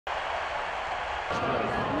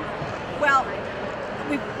Well,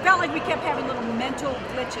 we felt like we kept having little mental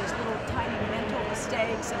glitches, little tiny mental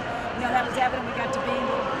mistakes, and that was evident. We got to being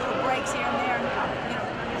little breaks here and there, and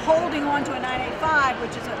holding on to a 9.85,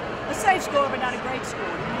 which is a safe score but not a great score.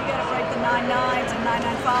 You got to break the 9.9s and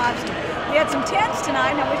 9.95s. We had some 10s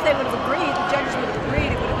tonight, and I wish they would have agreed. The judges would have agreed.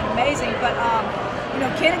 It would have been amazing, but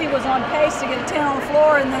Kennedy was on pace to get a 10 on the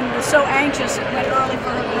floor, and then was so anxious it went early for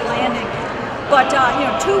her landing. But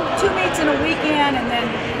two meets in a weekend, and then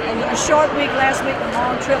a short week last week, a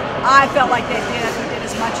long trip. I felt like we did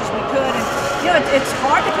as much as we could, and it's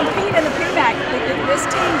hard to compete in the PMAC. This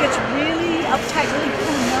team gets really uptight, really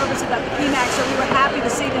nervous about the PMAC, so we were happy to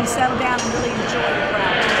see them settle down and really enjoy the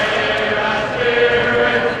crowd.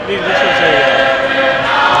 This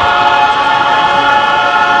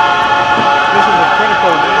was a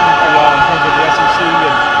critical win for y'all in terms of the SEC,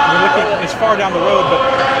 and we're looking. It's far down the road, but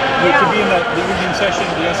to be in the evening session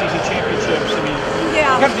of the SEC championships, I mean, you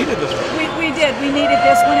kind of needed this one. We did. We needed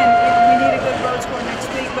this one, and we need a good road score next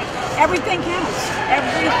week. But everything counts.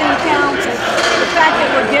 Everything counts. And the fact that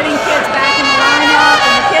we're getting kids back in the lineup,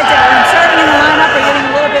 and the kids that we're inserting in the lineup are getting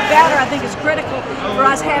a little bit better, I think is critical for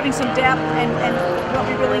us having some depth and what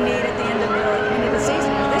we really need at the end of the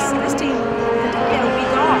season. This team had a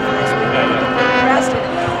week off last week. We're rested.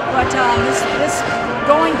 But this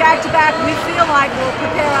going back to back, we feel like will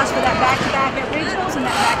prepare us for that back to back at regionals and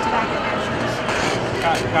that back to back at nationals.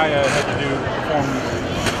 Kaya had to perform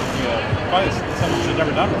probably something she's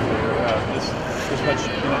never done before. This much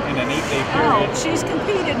in an 8-day period. Oh, she's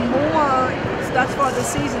competed more thus far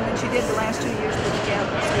this season than she did the last 2 years put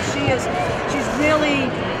together. So she's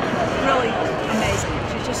really, really amazing.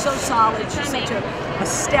 She's just so solid. She's such a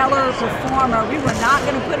stellar performer. We were not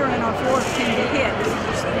going to put her in our fourth team to hit. We were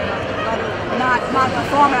just let her not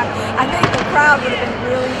perform. I think the crowd would have been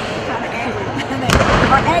really kind of angry. They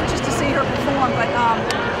are anxious to see her perform, but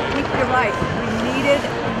you're right. We needed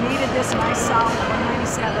this nice solid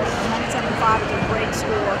 197, 197.5 is a great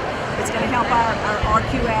score. It's going to help our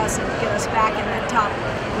RQS and get us back in that top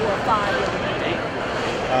 4 or 5.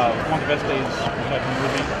 One of the best days we had in the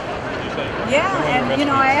movie. Yeah,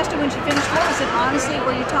 and I asked her when she finished work, I said, honestly,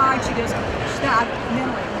 were you tired? She goes, she's not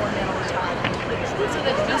more mentally tired.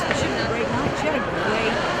 She had a great night. She had a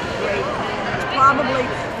great night. It's probably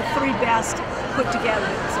the 3 best put together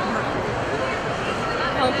in her career.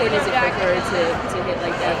 How important is it for her to hit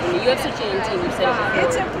like that? I mean, you have such a young team, you've said it before.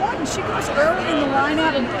 It's important. She goes early in the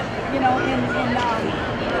lineup,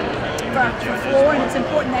 for floor, and it's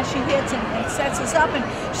important that she hits and sets us up. And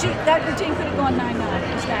that routine could have gone 9-9.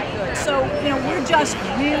 It was that good. So we're just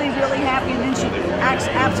really, really happy. And then she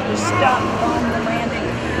absolutely stuck on the landing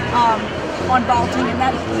on vaulting, and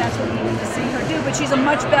that's what we need to see her do. But she's a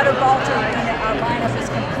much better vaulter when our lineup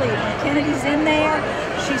is complete. When Kennedy's in there,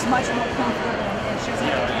 she's much more comfortable, and she's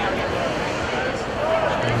able to carry it.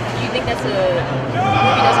 Do you think that's maybe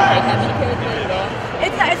doesn't quite happen to Kennedy at all?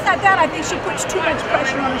 It's not that. I think she puts too much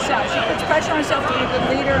pressure on herself. She puts pressure on herself to be a good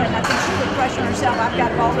leader, and I think she puts pressure on herself. I've got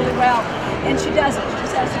the ball really well, and she doesn't. She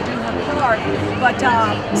just has to do her part. But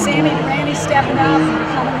Sammy and Randy stepping up and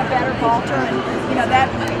becoming a better vaulter, and that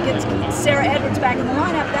gets Sarah Edwards back in the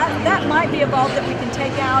lineup. That might be a vault that we can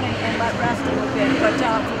take out and let rest a little bit. But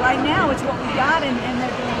for right now, it's what we got, and they're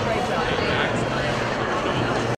doing